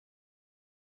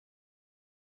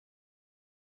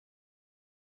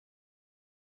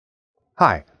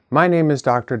Hi, my name is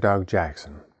Dr. Doug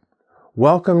Jackson.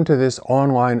 Welcome to this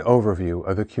online overview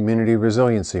of the Community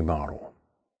Resiliency Model.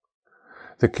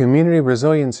 The Community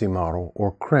Resiliency Model,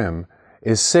 or CRIM,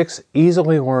 is 6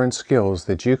 easily learned skills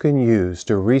that you can use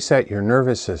to reset your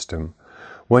nervous system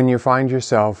when you find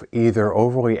yourself either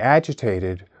overly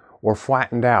agitated or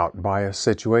flattened out by a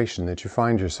situation that you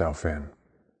find yourself in.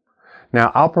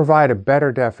 Now, I'll provide a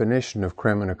better definition of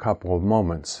CRIM in a couple of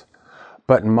moments,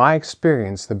 but in my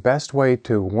experience, the best way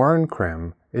to learn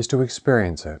CRIM is to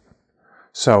experience it.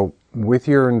 So, with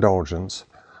your indulgence,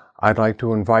 I'd like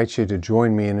to invite you to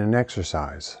join me in an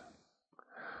exercise.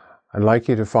 I'd like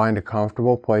you to find a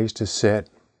comfortable place to sit,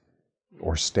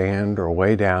 or stand, or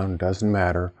lay down, doesn't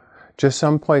matter, just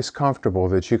someplace comfortable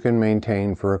that you can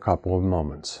maintain for a couple of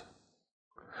moments.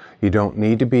 You don't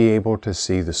need to be able to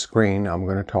see the screen. I'm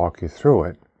going to talk you through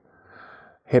it.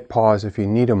 Hit pause if you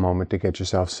need a moment to get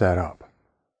yourself set up.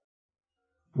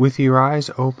 With your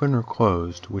eyes open or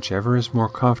closed, whichever is more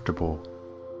comfortable,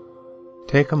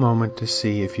 take a moment to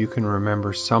see if you can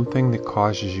remember something that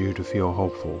causes you to feel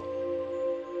hopeful.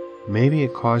 Maybe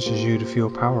it causes you to feel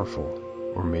powerful,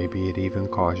 or maybe it even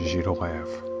causes you to laugh.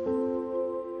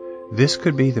 This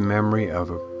could be the memory of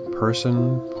a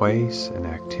person, place, an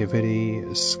activity,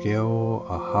 a skill,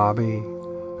 a hobby,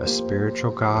 a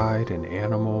spiritual guide, an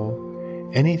animal,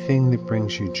 anything that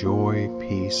brings you joy,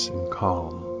 peace, and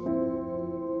calm.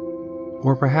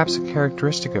 Or perhaps a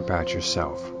characteristic about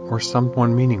yourself, or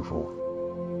someone meaningful.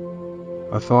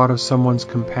 A thought of someone's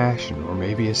compassion, or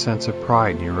maybe a sense of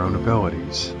pride in your own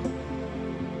abilities.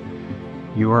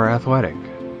 You are athletic.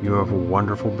 You have a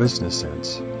wonderful business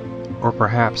sense. Or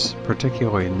perhaps,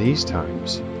 particularly in these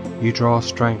times, you draw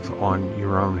strength on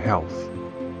your own health.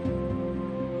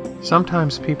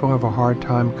 Sometimes people have a hard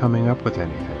time coming up with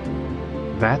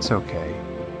anything. That's okay.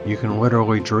 You can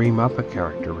literally dream up a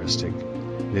characteristic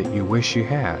that you wish you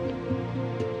had.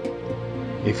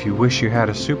 If you wish you had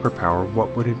a superpower,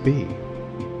 what would it be?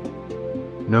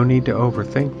 No need to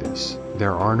overthink this.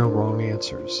 There are no wrong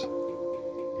answers.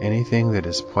 Anything that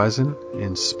is pleasant,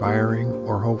 inspiring,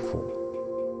 or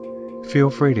hopeful. Feel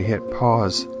free to hit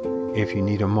pause if you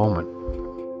need a moment.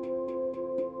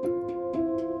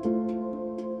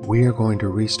 We are going to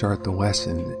restart the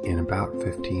lesson in about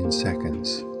 15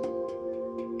 seconds.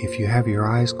 If you have your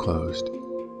eyes closed,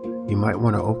 you might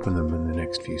want to open them in the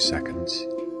next few seconds.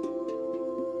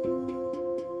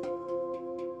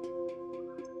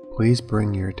 Please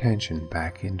bring your attention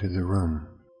back into the room.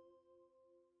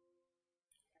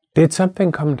 Did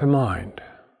something come to mind?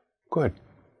 Good.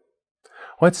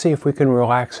 Let's see if we can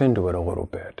relax into it a little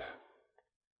bit.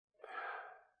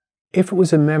 If it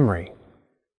was a memory,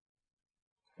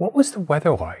 what was the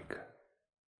weather like?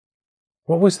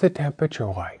 What was the temperature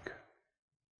like?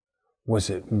 Was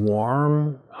it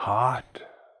warm, hot?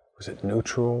 Was it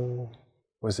neutral?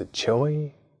 Was it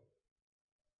chilly?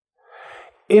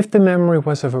 If the memory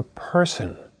was of a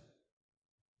person,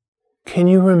 can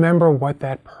you remember what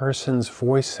that person's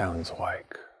voice sounds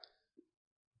like?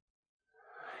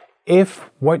 If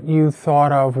what you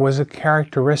thought of was a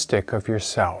characteristic of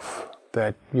yourself,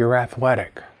 that you're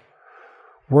athletic,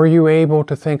 were you able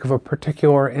to think of a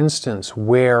particular instance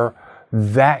where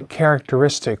that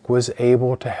characteristic was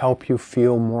able to help you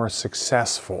feel more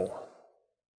successful?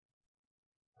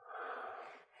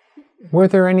 Were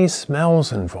there any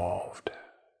smells involved?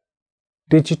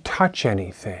 Did you touch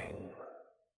anything?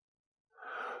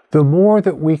 The more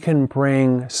that we can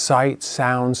bring sight,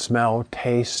 sound, smell,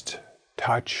 taste,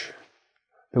 touch,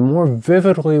 the more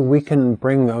vividly we can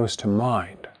bring those to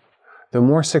mind, the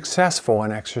more successful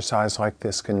an exercise like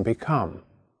this can become.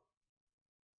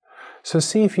 So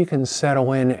see if you can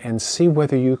settle in and see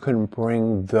whether you can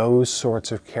bring those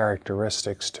sorts of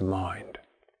characteristics to mind.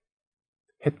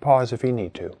 Hit pause if you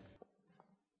need to.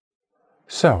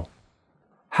 So,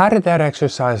 how did that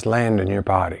exercise land in your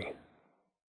body?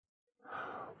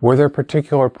 Were there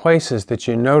particular places that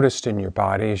you noticed in your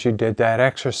body as you did that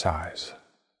exercise?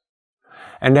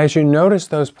 And as you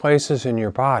noticed those places in your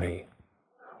body,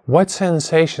 what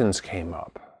sensations came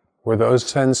up? Were those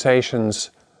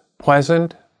sensations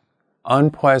pleasant,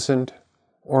 unpleasant,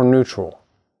 or neutral?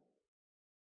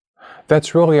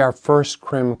 That's really our first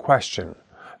CRIM question,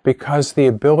 because the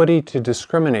ability to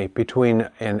discriminate between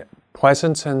a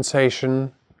pleasant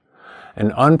sensation,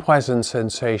 an unpleasant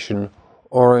sensation,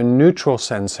 or a neutral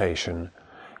sensation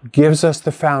gives us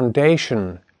the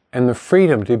foundation and the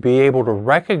freedom to be able to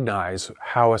recognize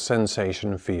how a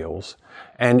sensation feels,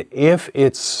 and if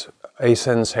it's a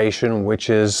sensation which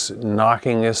is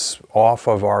knocking us off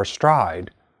of our stride,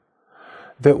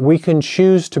 that we can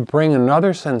choose to bring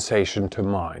another sensation to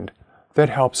mind that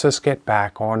helps us get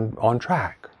back on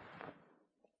track.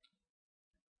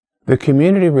 The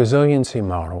Community Resiliency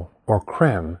Model, or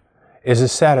CRIM, is a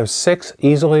set of 6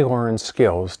 easily learned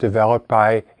skills developed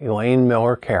by Elaine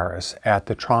Miller-Karras at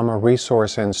the Trauma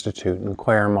Resource Institute in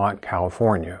Claremont,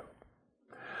 California.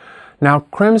 Now,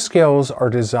 CRIM skills are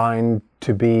designed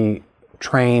to be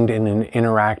trained in an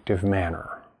interactive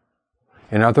manner.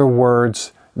 In other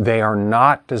words, they are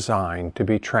not designed to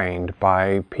be trained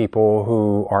by people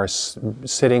who are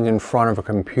sitting in front of a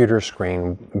computer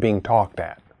screen being talked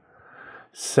at.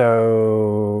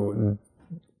 So,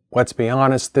 let's be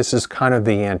honest, this is kind of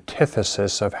the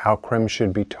antithesis of how CRIM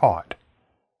should be taught.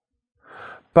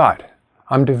 But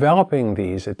I'm developing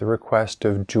these at the request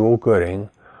of Jewel Gooding,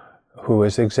 who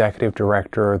is Executive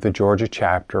Director of the Georgia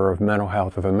Chapter of Mental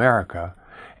Health of America,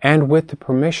 and with the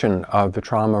permission of the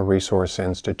Trauma Resource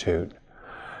Institute,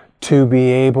 to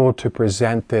be able to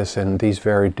present this in these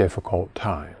very difficult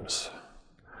times.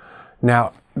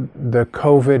 Now, the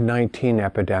COVID-19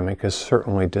 epidemic is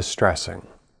certainly distressing.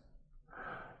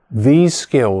 These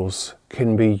skills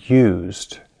can be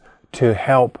used to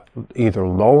help either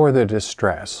lower the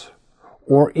distress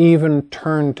or even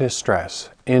turn distress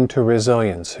into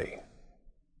resiliency.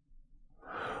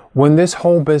 When this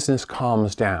whole business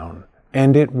calms down,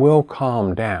 and it will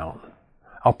calm down,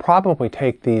 I'll probably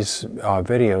take these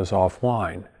videos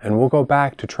offline and we'll go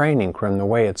back to training CRIM the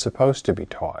way it's supposed to be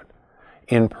taught,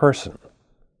 in person.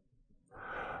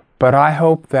 But I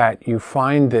hope that you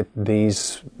find that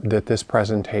this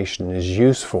presentation is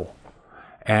useful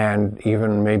and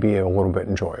even maybe a little bit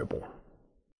enjoyable.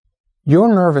 Your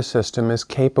nervous system is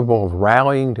capable of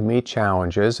rallying to meet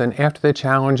challenges, and after the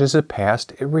challenges have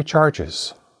passed, it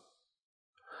recharges.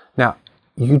 Now,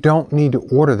 you don't need to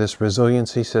order this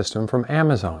resiliency system from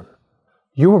Amazon.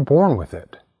 You were born with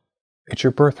it. It's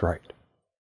your birthright.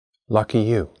 Lucky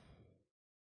you.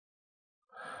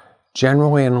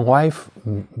 Generally in life,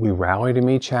 we rally to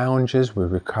meet challenges, we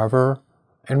recover,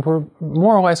 and we're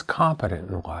more or less competent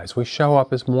in lives. We show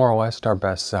up as more or less our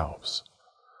best selves.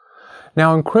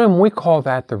 Now in CRIM, we call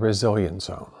that the resilient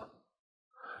zone.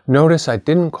 Notice I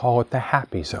didn't call it the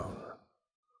happy zone.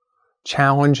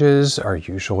 Challenges are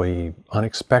usually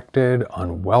unexpected,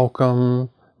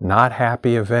 unwelcome, not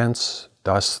happy events,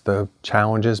 thus the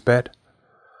challenges bit.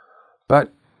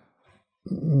 But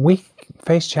we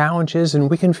face challenges and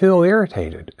we can feel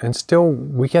irritated and still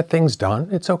we get things done.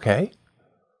 It's okay.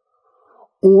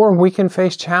 Or we can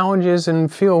face challenges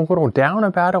and feel a little down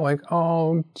about it, like,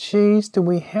 oh, geez, do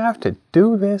we have to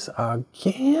do this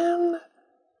again?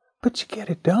 But you get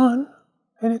it done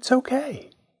and it's okay.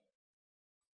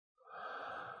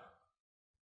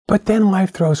 But then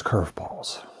life throws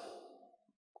curveballs.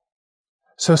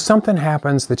 So something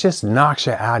happens that just knocks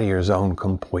you out of your zone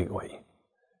completely.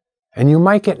 And you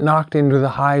might get knocked into the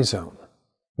high zone,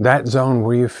 that zone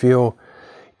where you feel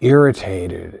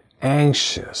irritated,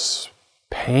 anxious,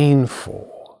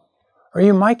 painful. Or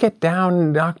you might get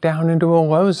knocked down into a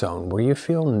low zone where you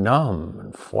feel numb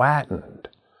and flattened,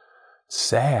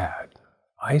 sad,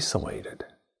 isolated.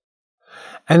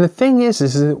 And the thing is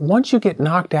that once you get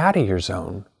knocked out of your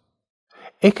zone,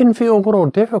 it can feel a little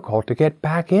difficult to get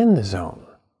back in the zone.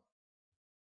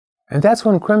 And that's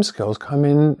when CRIM skills come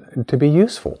in to be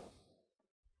useful.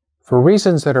 For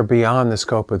reasons that are beyond the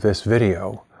scope of this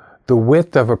video, the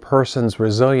width of a person's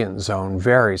resilient zone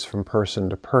varies from person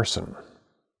to person.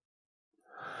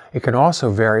 It can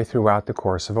also vary throughout the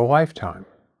course of a lifetime.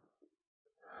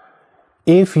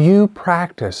 If you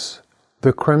practice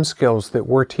the CRIM skills that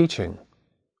we're teaching,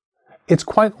 it's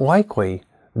quite likely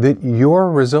that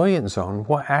your resilient zone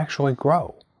will actually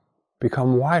grow,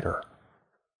 become wider.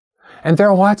 And there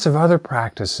are lots of other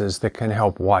practices that can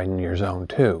help widen your zone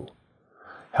too.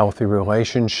 Healthy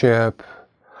relationship,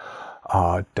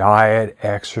 diet,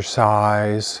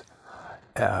 exercise,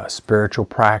 spiritual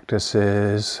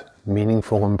practices,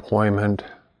 meaningful employment,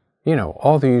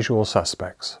 all the usual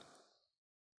suspects.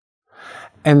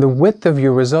 And the width of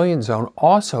your resilient zone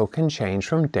also can change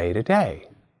from day to day.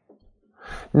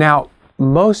 Now,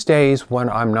 most days when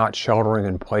I'm not sheltering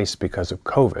in place because of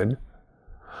COVID,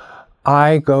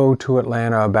 I go to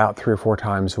Atlanta about 3 or 4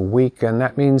 times a week, and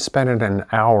that means spending an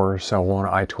hour or so on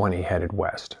I-20 headed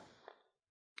west.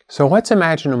 So let's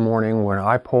imagine a morning when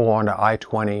I pull onto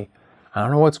I-20. I don't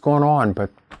know what's going on,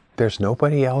 but there's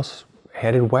nobody else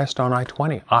headed west on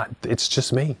I-20. It's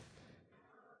just me.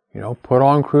 Put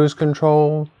on cruise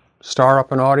control, start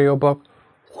up an audiobook,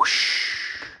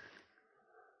 whoosh.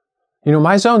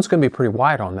 My zone's going to be pretty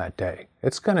wide on that day.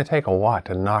 It's going to take a lot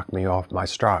to knock me off my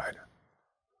stride.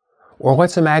 Or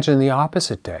let's imagine the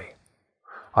opposite day.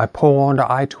 I pull onto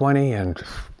I-20 and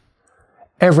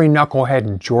every knucklehead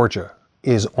in Georgia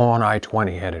is on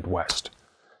I-20 headed west.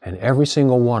 and every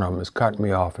single one of them is cutting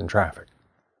me off in traffic.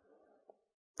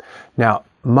 Now,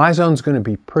 my zone's going to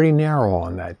be pretty narrow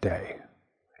on that day.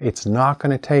 It's not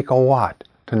going to take a lot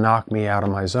to knock me out of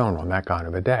my zone on that kind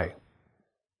of a day.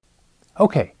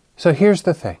 Okay, so here's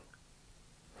the thing.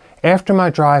 After my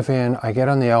drive-in, I get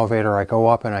on the elevator, I go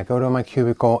up and I go to my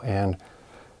cubicle, and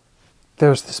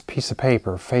there's this piece of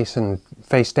paper face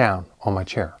down on my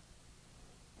chair.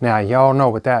 Now, y'all know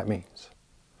what that means.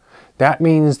 That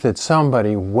means that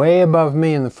somebody way above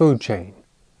me in the food chain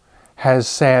has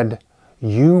said,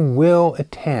 you will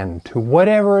attend to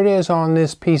whatever it is on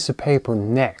this piece of paper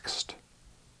next.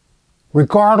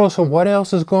 Regardless of what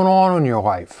else is going on in your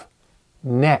life.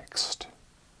 Next.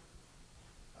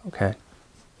 Okay.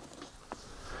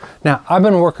 Now, I've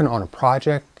been working on a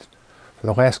project for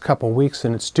the last couple of weeks,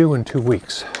 and it's due in 2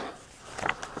 weeks.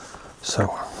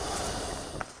 So,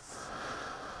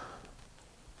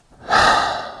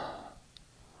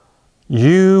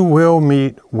 you will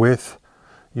meet with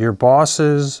your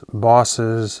boss's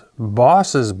boss's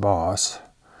boss's boss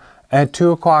at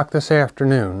 2 o'clock this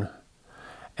afternoon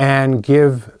and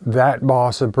give that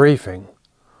boss a briefing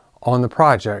on the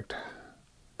project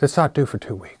that's not due for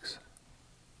 2 weeks.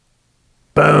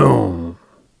 Boom!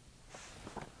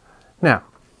 Now,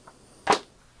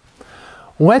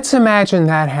 let's imagine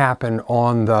that happened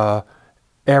on the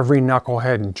every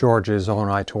knucklehead in Georgia's on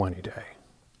I-20 day.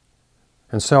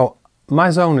 And so my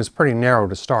zone is pretty narrow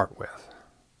to start with.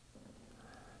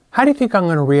 How do you think I'm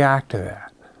going to react to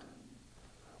that?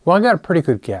 Well, I got a pretty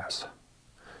good guess.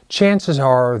 Chances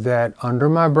are that under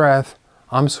my breath,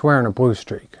 I'm swearing a blue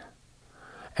streak.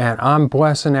 And I'm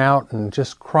blessing out and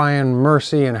just crying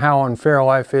mercy and how unfair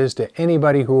life is to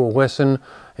anybody who will listen,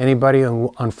 anybody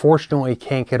who unfortunately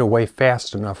can't get away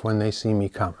fast enough when they see me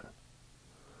coming.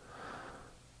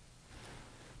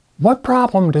 What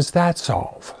problem does that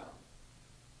solve?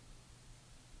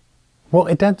 Well,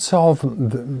 it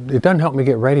doesn't help me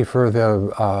get ready for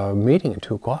the meeting at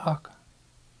 2 o'clock.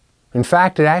 In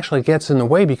fact, it actually gets in the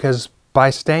way because by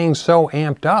staying so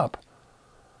amped up,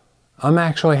 I'm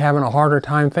actually having a harder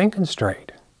time thinking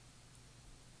straight.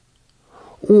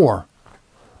 Or,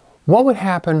 what would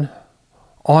happen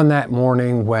on that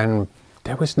morning when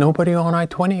there was nobody on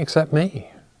I-20 except me?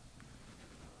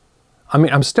 I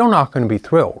mean, I'm still not going to be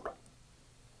thrilled.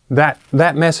 That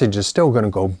message is still going to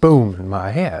go boom in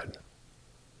my head.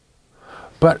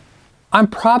 But I'm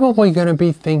probably going to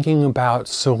be thinking about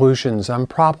solutions. I'm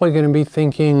probably going to be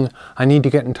thinking I need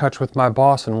to get in touch with my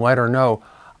boss and let her know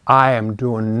I am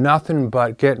doing nothing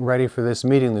but getting ready for this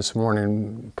meeting this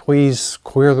morning. Please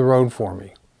clear the road for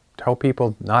me. Tell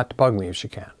people not to bug me if you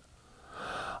can.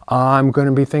 I'm going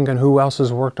to be thinking who else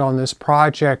has worked on this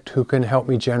project who can help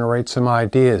me generate some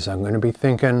ideas. I'm going to be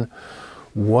thinking,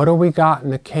 what do we got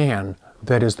in the can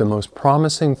that is the most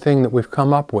promising thing that we've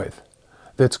come up with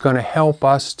that's going to help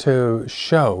us to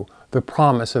show the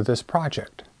promise of this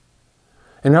project?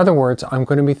 In other words, I'm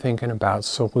going to be thinking about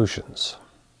solutions.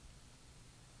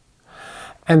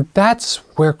 And that's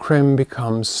where CRIM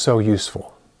becomes so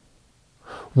useful.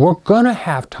 We're going to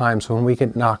have times when we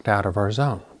get knocked out of our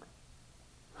zone.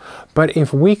 But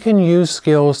if we can use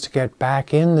skills to get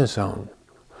back in the zone,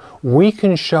 we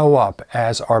can show up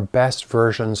as our best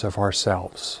versions of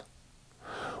ourselves.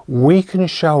 We can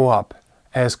show up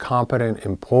as competent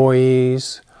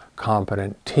employees,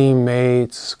 competent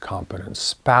teammates, competent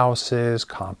spouses,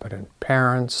 competent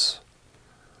parents.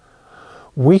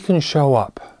 We can show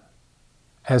up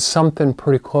as something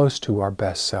pretty close to our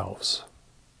best selves.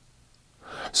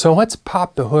 So let's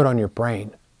pop the hood on your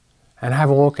brain and have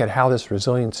a look at how this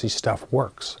resiliency stuff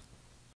works.